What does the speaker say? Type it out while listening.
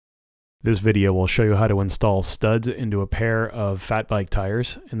This video will show you how to install studs into a pair of fat bike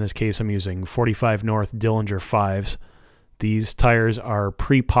tires. In this case, I'm using 45 North Dillinger 5s. These tires are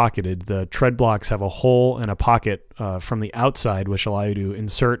pre-pocketed. The tread blocks have a hole and a pocket from the outside, which allow you to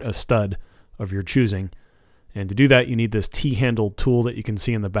insert a stud of your choosing. And to do that, you need this T-handled tool that you can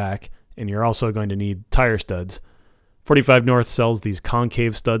see in the back, and you're also going to need tire studs. 45 North sells these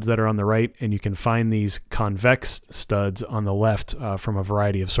concave studs that are on the right, and you can find these convex studs on the left from a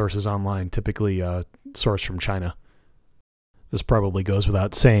variety of sources online, typically sourced from China. This probably goes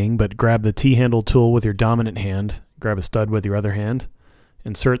without saying, but grab the T-handle tool with your dominant hand, grab a stud with your other hand,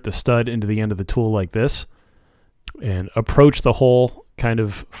 insert the stud into the end of the tool like this, and approach the hole kind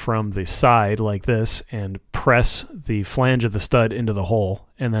of from the side like this, and press the flange of the stud into the hole,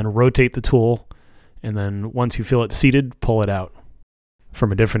 and then rotate the tool. And then once you feel it seated, pull it out.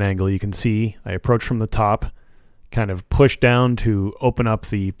 From a different angle, you can see I approach from the top, kind of push down to open up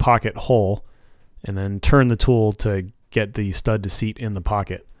the pocket hole, and then turn the tool to get the stud to seat in the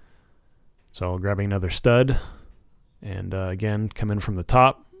pocket. So grabbing another stud, and again, come in from the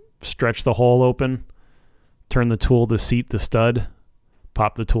top, stretch the hole open, turn the tool to seat the stud,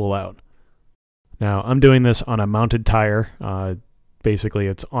 pop the tool out. Now, I'm doing this on a mounted tire. Basically,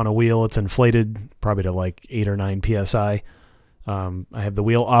 it's on a wheel, it's inflated probably to like 8 or 9 psi. I have the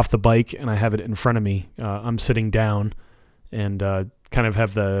wheel off the bike and I have it in front of me. I'm sitting down and kind of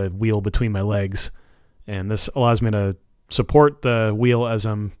have the wheel between my legs. And this allows me to support the wheel as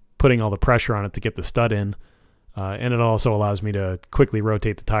I'm putting all the pressure on it to get the stud in. And it also allows me to quickly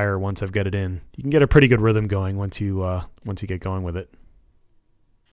rotate the tire once I've got it in. You can get a pretty good rhythm going once you get going with it.